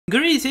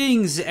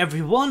Greetings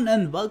everyone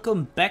and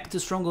welcome back to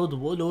Stronghold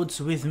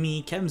Warlords with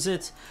me,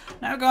 Kemzit.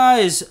 Now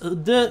guys,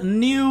 the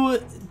new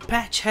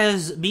patch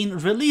has been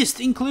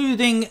released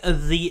including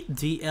the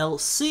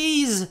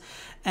DLCs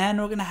and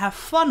we're gonna have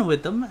fun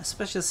with them,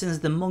 especially since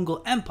the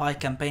Mongol Empire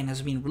campaign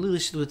has been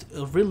released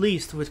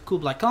with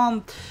Kublai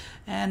Khan,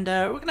 and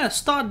we're gonna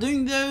start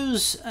doing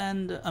those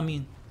and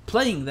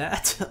playing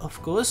that,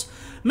 of course.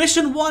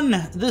 Mission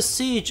 1, the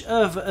Siege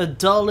of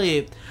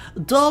Dali.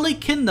 Dali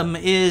Kingdom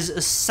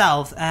is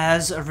south,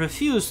 has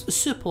refused to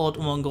support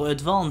Mongol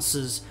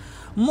advances.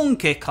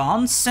 Mongol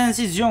Khan sends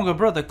his younger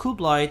brother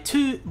Kublai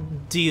to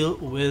deal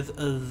with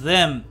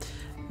them.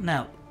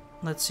 Now,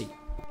 let's see.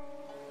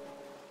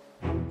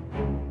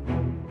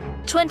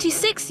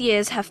 26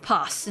 years have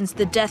passed since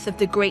the death of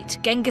the great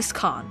Genghis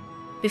Khan,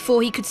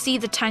 before he could see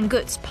the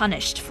Tanguts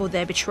punished for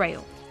their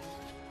betrayal.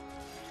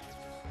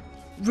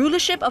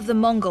 Rulership of the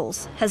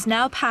Mongols has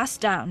now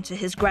passed down to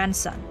his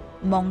grandson,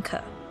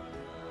 Mongol.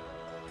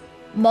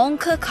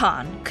 Mongol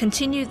Khan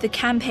continued the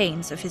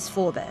campaigns of his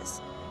forebears,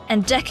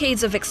 and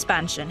decades of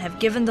expansion have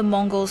given the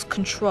Mongols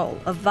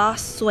control of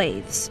vast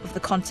swathes of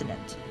the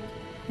continent.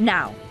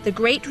 Now, the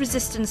great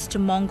resistance to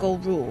Mongol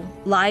rule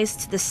lies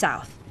to the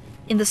south,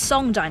 in the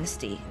Song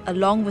dynasty,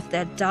 along with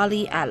their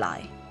Dali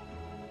ally.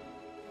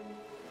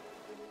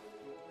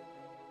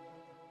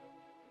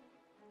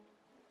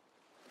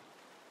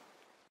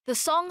 The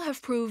Song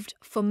have proved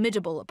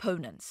formidable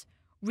opponents,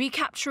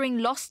 recapturing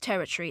lost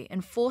territory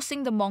and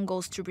forcing the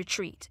Mongols to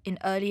retreat in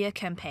earlier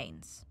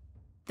campaigns.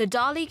 The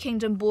Dali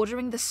kingdom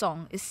bordering the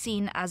Song is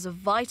seen as of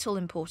vital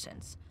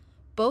importance,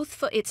 both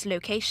for its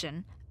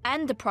location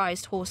and the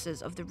prized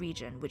horses of the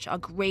region, which are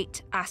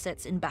great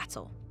assets in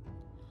battle.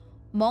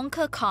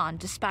 Mongol Khan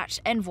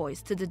dispatched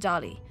envoys to the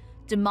Dali,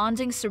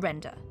 demanding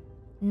surrender.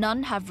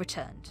 None have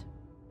returned.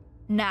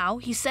 Now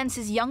he sends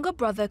his younger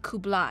brother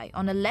Kublai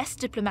on a less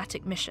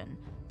diplomatic mission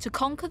to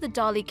conquer the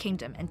Dali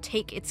kingdom and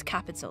take its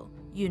capital,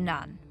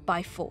 Yunnan,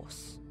 by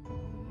force.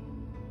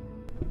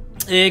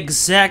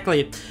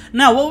 Exactly.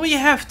 Now what we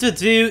have to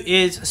do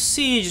is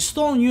siege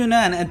storm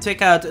Yunnan and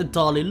take out a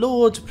Dali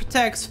lord to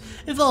protect.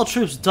 If all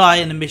troops die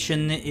and the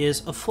mission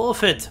is a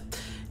forfeit.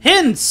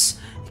 Hints!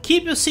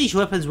 Keep your siege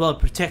weapons well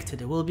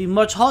protected. It will be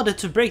much harder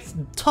to break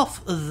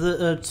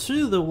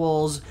through the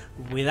walls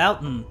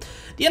without them.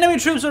 The enemy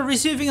troops are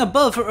receiving a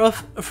buffer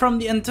from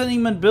the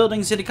entertainment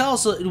buildings in the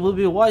castle. It will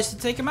be wise to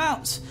take them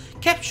out.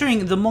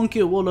 Capturing the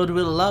Mongol warlord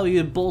will allow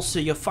you to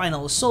bolster your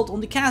final assault on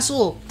the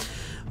castle.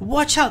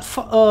 Watch out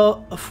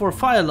for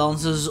fire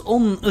lances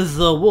on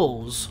the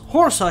walls.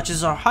 Horse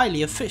archers are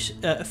highly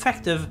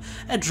effective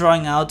at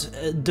drawing out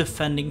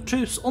defending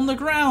troops on the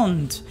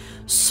ground.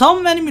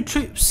 Some enemy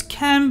troops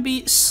can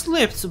be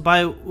slipped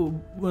by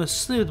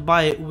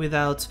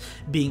without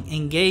being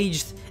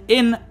engaged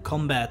in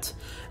combat.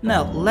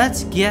 Now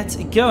let's get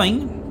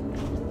going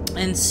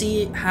and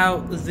see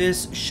how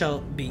this shall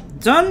be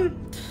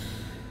done.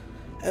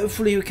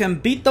 Hopefully we can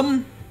beat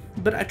them.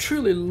 But I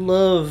truly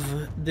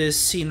love this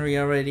scenery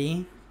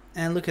already.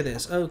 And look at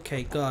this.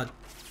 Okay, God.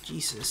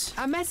 Jesus.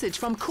 A message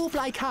from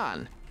Kublai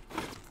Khan.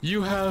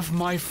 You have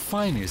my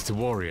finest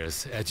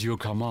warriors at your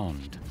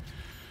command.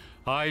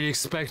 I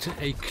expect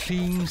a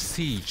clean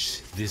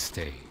siege this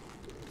day.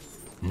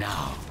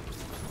 Now,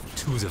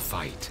 to the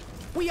fight.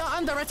 We are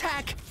under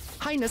attack.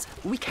 Highness,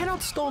 we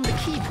cannot storm the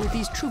keep with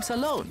these troops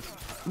alone.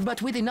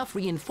 But with enough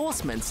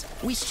reinforcements,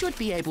 we should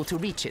be able to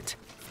reach it.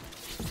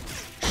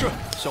 Sure,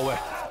 so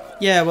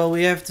yeah, well,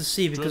 we have to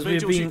see because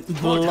we're being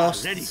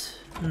blast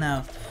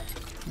now.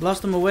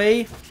 Blast them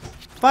away.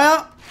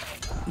 Fire!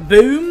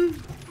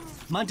 Boom!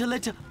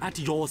 At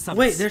your service.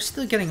 Wait, they're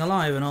still getting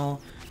alive and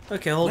all.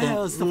 Okay, hold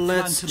on.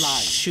 Let's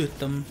shoot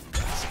them.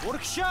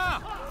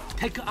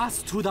 Take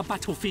us to the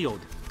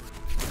battlefield.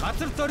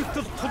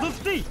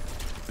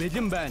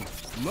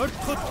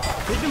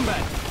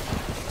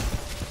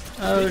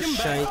 Oh,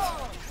 shite.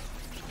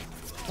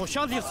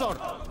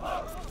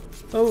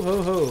 Ho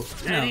ho ho.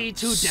 Ready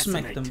to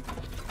smack them.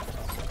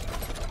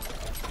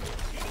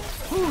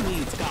 Who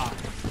needs guard?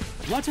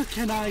 What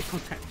can I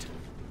protect?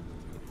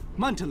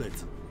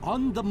 Mantelets,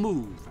 on the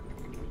move.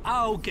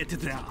 I'll get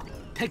there.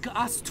 Take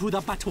us to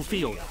the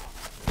battlefield.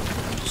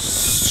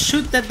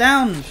 Shoot that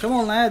down. Come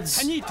on, lads.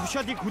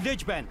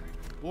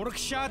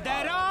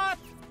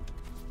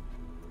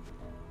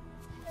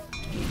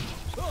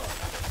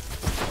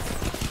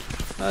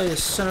 Oh, you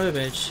son of a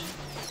bitch.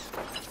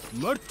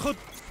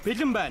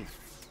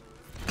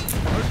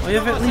 Oh, you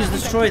have at least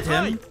destroyed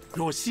him.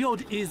 Your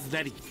shield is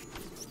ready.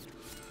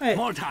 Hey.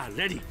 Mortar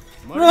ready.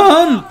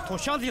 Run!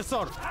 What can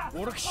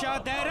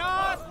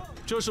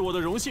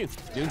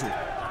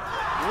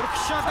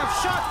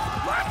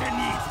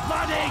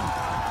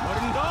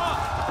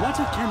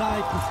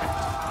I protect?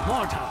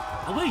 Mortar,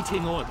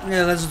 awaiting orders.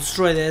 Yeah, let's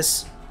destroy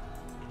this.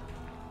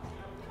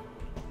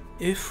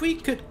 If we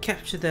could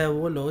capture their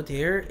warlord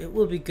here, it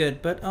will be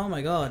good, but oh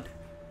my god.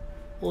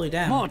 Holy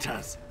damn.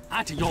 Mortars,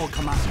 at your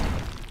command.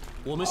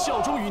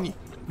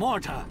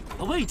 Mortar,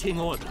 awaiting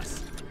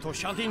orders.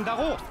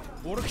 도샤딩다고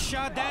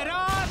오르크샤 대란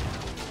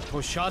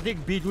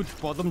도샤딕 비둘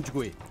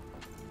болом주고이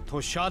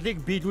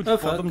도샤딕 비둘 Oh,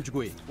 fuck.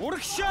 버듬주고이.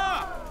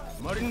 오르샤!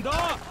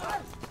 머린다!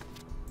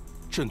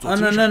 振作 Oh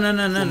精 no 神， no no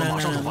no 我 no 们 no 马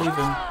上 no! 出 Leave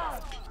发。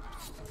 him.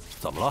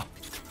 怎么了，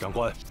长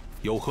官？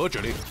有何指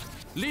令？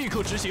立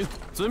刻执行，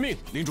遵命，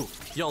领主。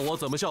要我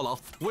怎么效劳？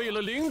为了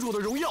领主的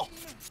荣耀，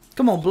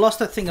 Come on, blast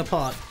that thing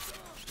apart.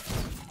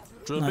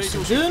 准备 Nice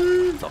就 and 绪。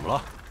 done. 怎么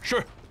了？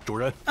是，主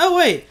人。 Oh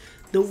wait,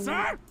 the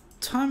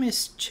time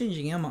is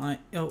changing. Am I?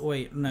 Oh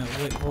wait, no,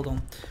 wait, hold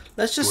on.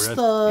 Let's 主 just 人，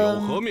有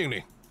何 um, 命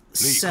令？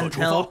立刻 send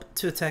出发。 help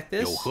to attack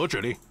有 this. 何指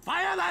令？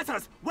 Fire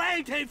lasers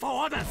waiting for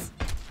orders.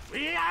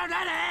 We are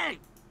ready.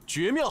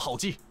 绝妙好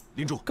计，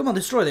领主。 Come on,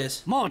 destroy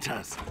this.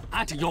 Mortars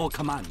at your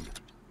command.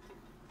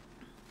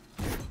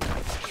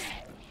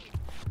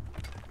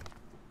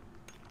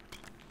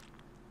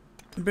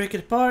 Break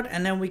it apart,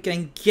 and then we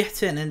can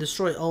get in and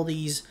destroy all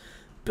these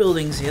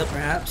buildings here,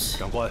 perhaps.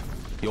 长官，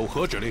有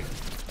何指令？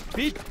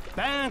 빛,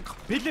 뱅,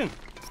 빛은.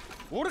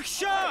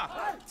 오르샤!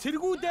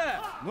 지르구대,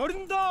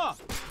 머린다!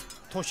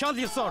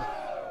 도샤디서.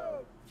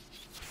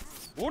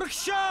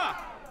 오르샤!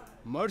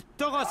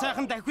 머리다가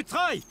сайхан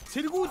дахицгай.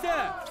 지르구대,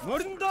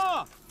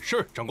 머린다!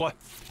 是，长官。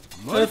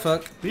 Oh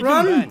fuck! 빛은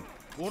Run! 뱅.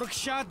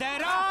 오르샤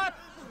대랏!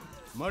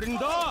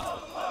 머린다!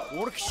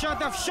 오르샤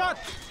davşat.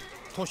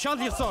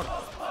 도샤디서.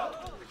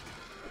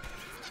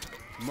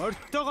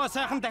 머리다가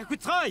сайхан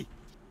дахицгай.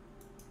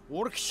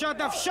 오르샤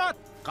davşat.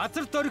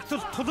 газар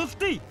дөрөгтөл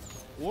тулалдъя.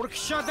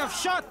 Урагшаа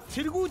давшаад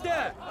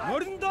цэргүүдэ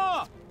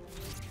моринда.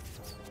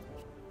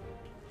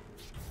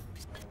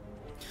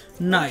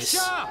 Nice.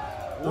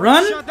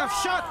 Run! Урагшаа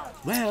давшаад.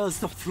 Where's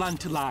the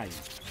front line?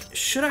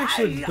 Should I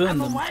actually burn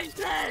them?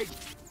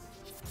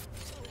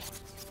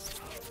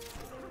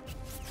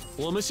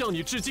 我们向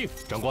你致敬。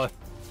长官，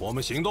我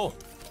们行动。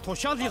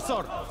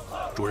 도샤디서.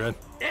 主人，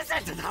 Is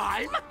it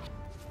time?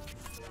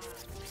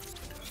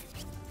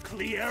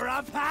 Clear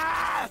a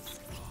path.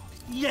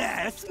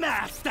 Yes,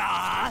 master.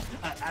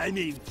 I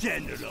mean,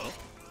 general.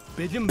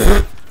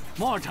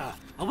 Mortar.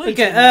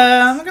 Okay,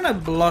 I'm gonna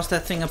blast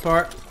that thing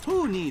apart.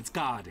 Who needs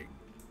guarding?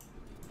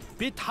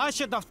 Bit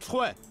hashed of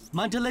Troy.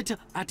 Mantelet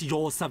at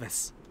your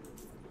service.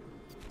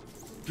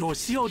 Your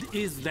shield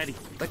is ready.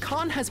 The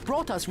Khan has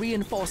brought us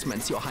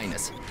reinforcements, Your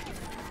Highness.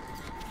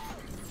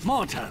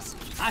 Mortars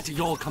at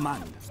your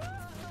command.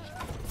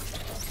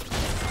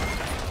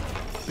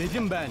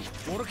 Bidimban.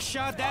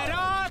 Urksha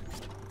Darat.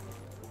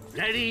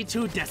 Ready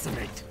to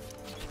decimate.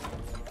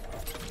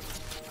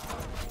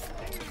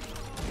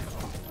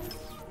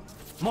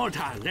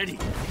 Mortar ready.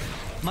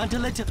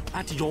 Mantelet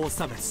at your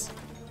service.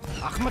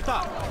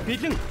 Ahmata,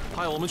 Bidin.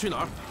 派我们去哪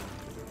儿？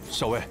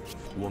校尉，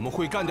我们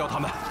会干掉他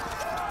们。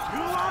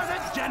 You are the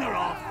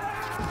general.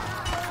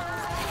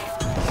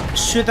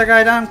 Shoot that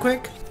guy down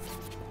quick.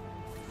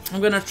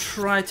 I'm gonna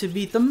try to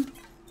beat them.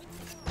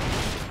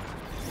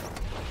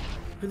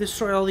 If we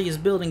destroy all these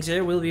buildings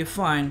here, we'll be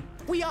fine.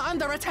 We are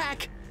under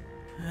attack.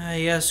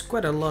 Yes,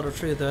 quite a lot of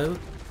tree though.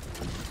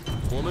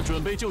 我们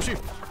准备就绪，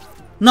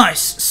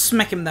 Nice!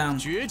 Smack him down.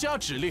 绝佳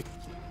指令。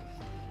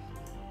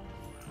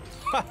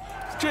哈，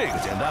这个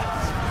简单。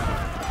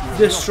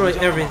 Destroy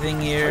everything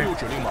还 here. 有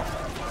指令吗？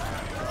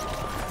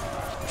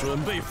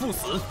准备赴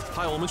死，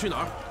派我们去哪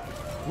儿？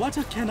 What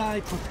can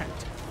I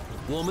protect?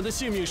 我们的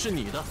性命是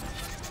你的。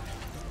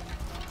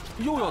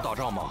又要打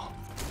仗吗？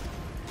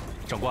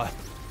长官，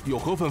有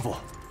何吩咐？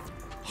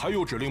还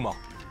有指令吗？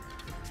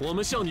我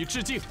们向你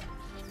致敬，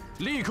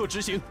立刻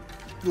执行。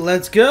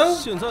 Let's go!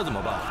 现在怎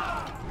么办？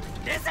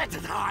 Is it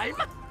time?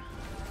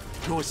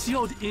 Your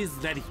shield is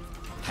ready.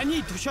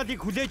 Tani tushadi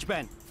хүлээж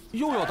байна.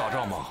 又要打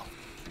仗吗？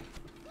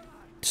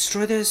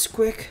 Destroy this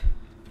quick.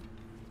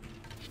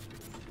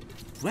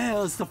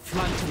 Where's the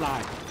front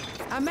line?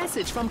 A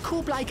message from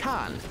Kublai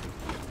Khan.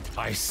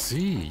 I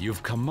see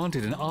you've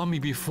commanded an army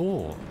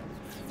before.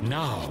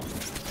 Now,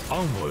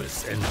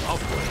 onwards and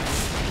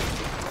upwards.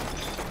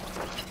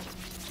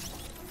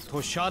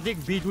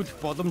 도샤딕 비둘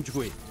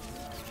боломжгүй.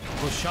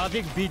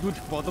 도샤딕 비둘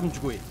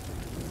боломжгүй.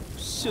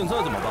 现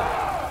在怎么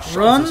办？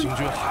 Run 上次行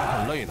军还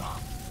很累呢。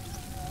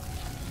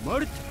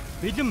 Mort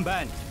bidin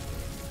байна.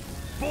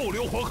 不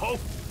留活口。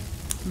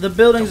 The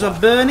buildings are 有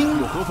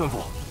burning. 何吩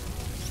咐？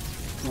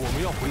我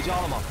们要回家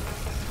了吗？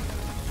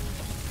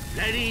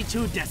 Ready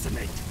to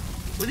decimate.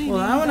 Well,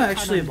 I want to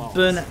actually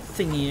burn that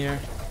thing here.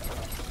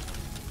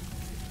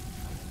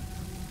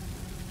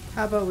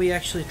 How about we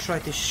actually try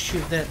to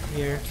shoot that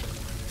here?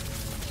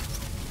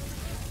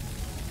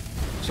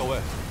 校尉，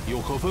有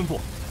何吩咐？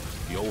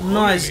有何命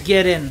Nice, 令？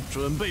 get in.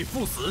 准备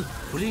赴死。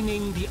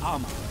 Bringing the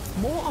armor.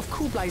 More of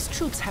Kublai's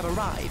troops have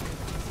arrived.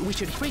 We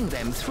should bring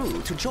them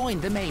through to join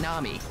the main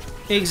army.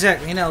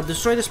 Exactly, now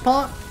destroy this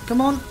part.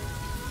 Come on.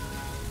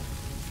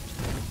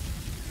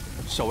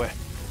 校尉，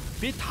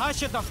 Bit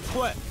hashed of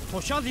Troy.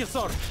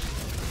 도샤디서.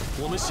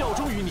 我们效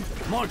忠于你。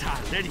 Mortar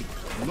ready.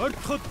 Mort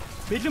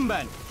bidin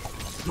байна.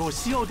 Your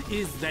shield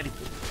is ready.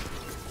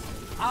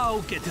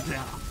 I'll get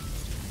there.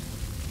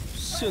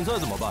 现在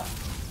怎么办？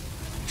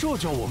这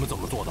叫我们怎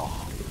么做到？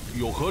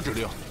有何指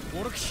令？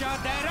 Urksha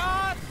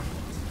Darat.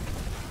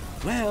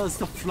 Where's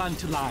the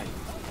front line?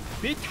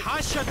 Bit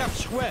hashed of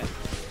Troy.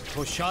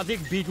 도샤딕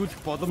비둘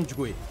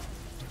боломжгүй.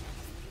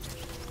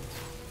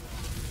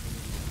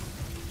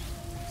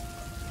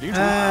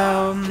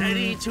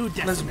 Ready to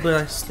let's decimate.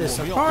 blast this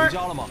我们要回 apart.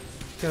 家了吗？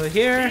 Go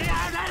here.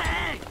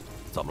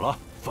 怎么了？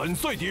粉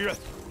碎敌人！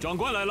长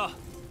官来了，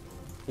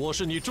我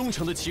是你忠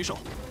诚的骑手，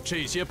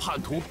这些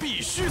叛徒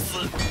必须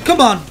死。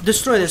 Come on,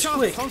 destroy this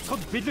quick. 上策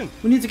必定，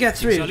 We need to get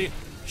下 through. 令，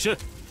是，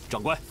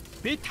长官。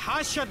 别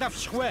他下的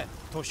坏，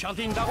都下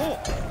定的哦。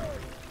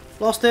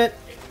 Lost it.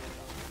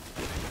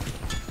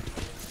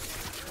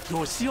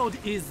 Your shield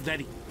is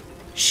ready.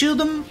 Shield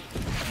them.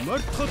 摩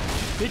托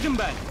别准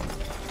备，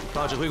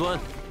大指挥官，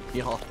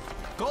你好，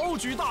高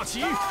举大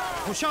旗。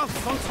不下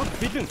上策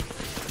必定。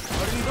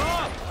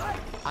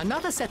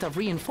Another set of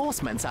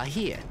reinforcements are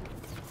here.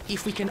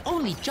 If we can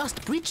only just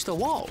breach the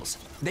walls,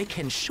 they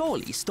can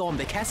surely storm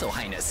the castle,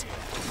 Highness.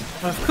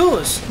 Of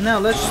course. Now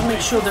let's just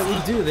make sure that we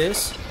do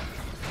this.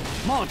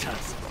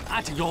 Mortars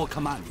at your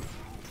command.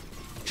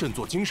 振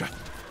作精神，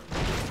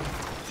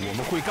我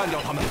们会干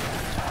掉他们。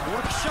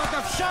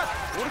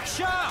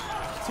 오락샤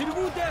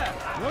지르구대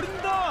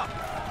노린다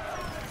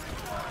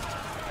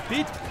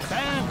빛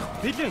bang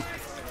비등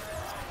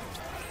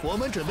我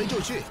们准备就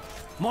绪。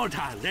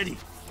 mortar ready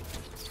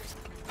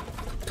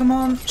Come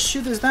on,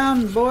 shoot us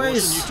down, 我是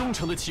你 boys. 忠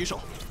诚的骑手。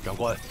长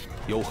官，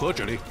有何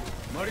指令？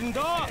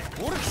 노린다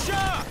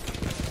오락샤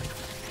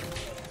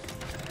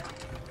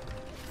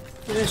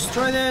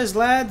Destroy those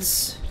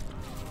lads.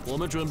 我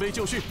们准备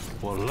就绪。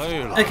我累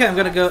了。 Okay, I'm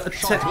gonna go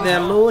attack their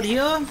lord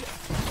here.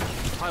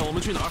 派我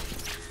们去哪儿？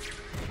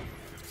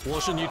我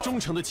是你忠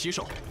诚的骑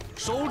手，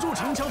守住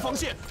城墙防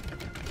线。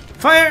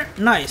 Fire!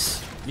 Nice.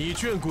 你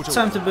眷顾着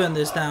Time 我 to burn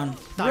this down.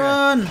 大人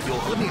Run! 有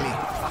何命令？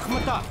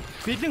 아흐마다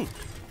비등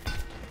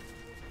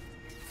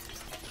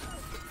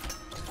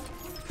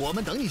我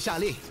们等你下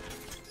令。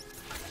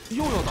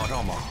又要打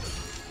仗吗？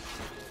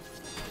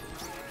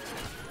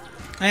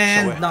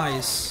 And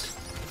nice.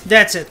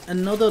 That's it.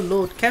 Another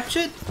lord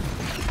captured.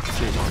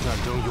 这场战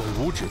争永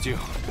无止境。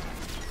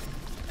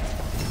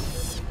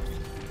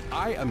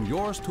I am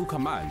yours to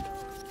command。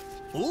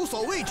无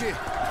所畏惧。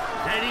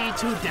 ready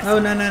to death Oh,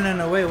 no, no, no,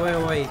 no. Wait, wait,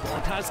 wait.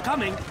 mortars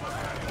coming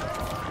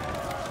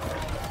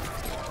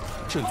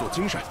振作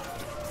精神，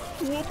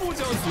我不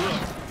想死。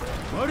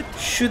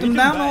 Shoot them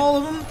down, all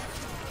of them.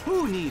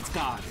 who needs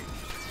guard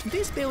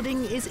This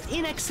building is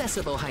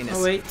inaccessible, Highness.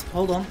 Oh, wait.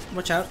 Hold on.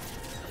 Watch out.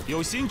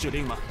 有新指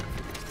令吗？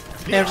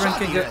 Everyone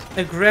can go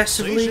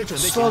aggressively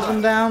slow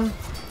them down.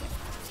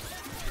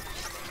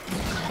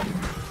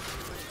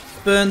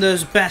 Burn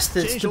those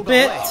bastards 坚 to 守岗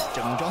位 bit.，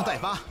整装待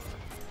发。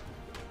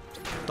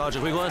大指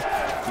挥官，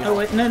你 Oh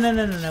好， wait, no, no,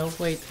 no, no, no.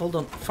 Wait, hold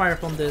on. Fire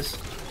upon this.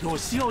 your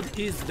shield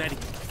is ready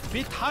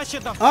빛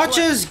하샤다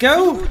Archers,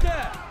 go!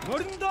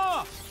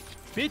 노린다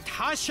빛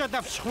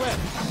하샤다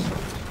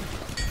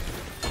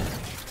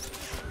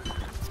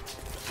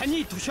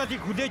한이 두샤디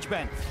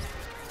구대지반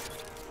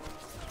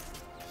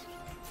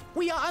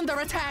We are under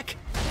attack.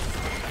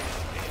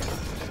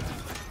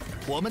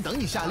 我们等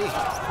你下令。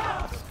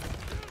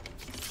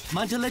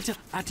 Mantelette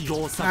at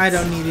your service. I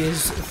don't need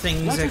these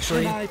things What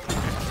actually. can I-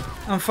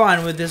 I'm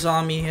fine with this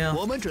army here.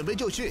 我们准备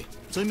就绪，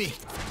遵命。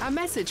 A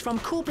message from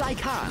Kublai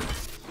Khan.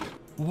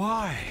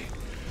 Why?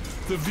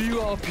 The view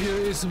up here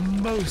is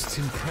most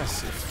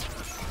impressive.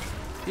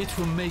 It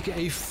will make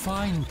a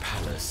fine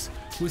palace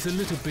with a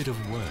little bit of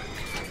work.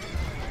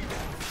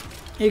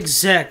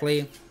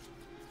 Exactly.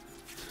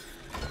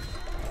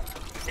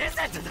 Is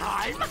it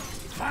time?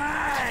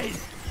 Fine.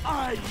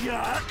 At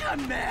your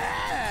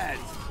command.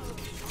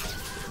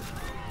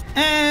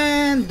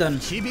 And done.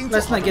 骑兵做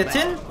Let's 好 not 准 get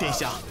备 in. 殿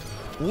下，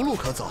无路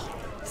可走。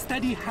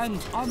 Steady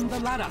hands on the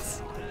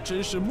ladders.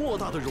 真是莫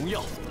大的荣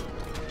耀。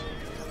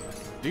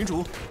领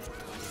主，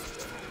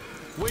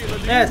为了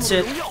领 That's 主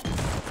的 it. 荣耀，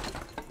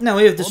 Now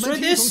we have 我们 destroyed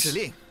听从指 this.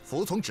 令，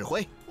服从指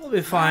挥。 We'll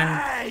be fine.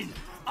 Fine.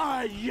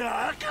 At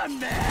your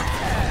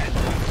command.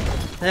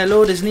 Their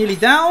lord is nearly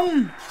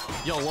down.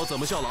 要我怎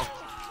么效劳？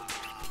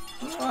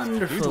领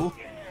Wonderful. 主，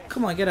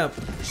 Come on, get up.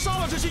 杀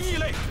了这些异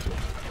类！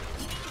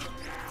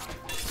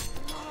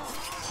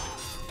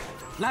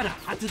 Ladder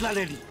at the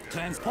ready.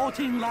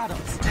 Transporting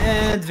ladders.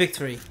 And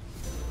victory.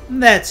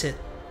 That's it.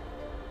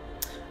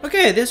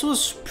 Okay, this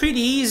was pretty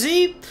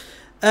easy.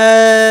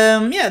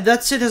 Yeah,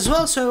 that's it as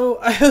well. So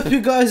I hope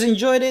you guys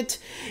enjoyed it.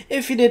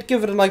 If you did,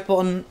 give it a like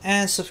button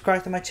and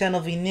subscribe to my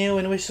channel if you're new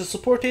and wish to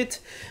support it.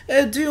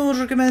 Do you want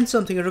to recommend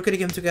something or could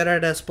game together?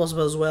 That's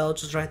possible as well.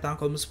 Just write down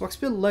comments box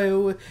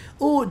below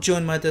or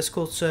join my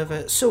Discord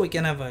server so we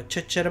can have a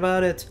chit chat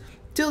about it.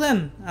 Till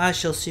then, I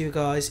shall see you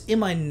guys in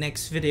my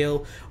next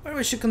video, where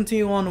we should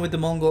continue on with the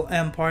Mongol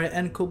Empire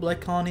and Kublai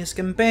Khan's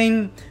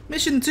campaign.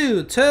 Mission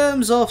 2,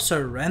 Terms of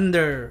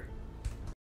Surrender.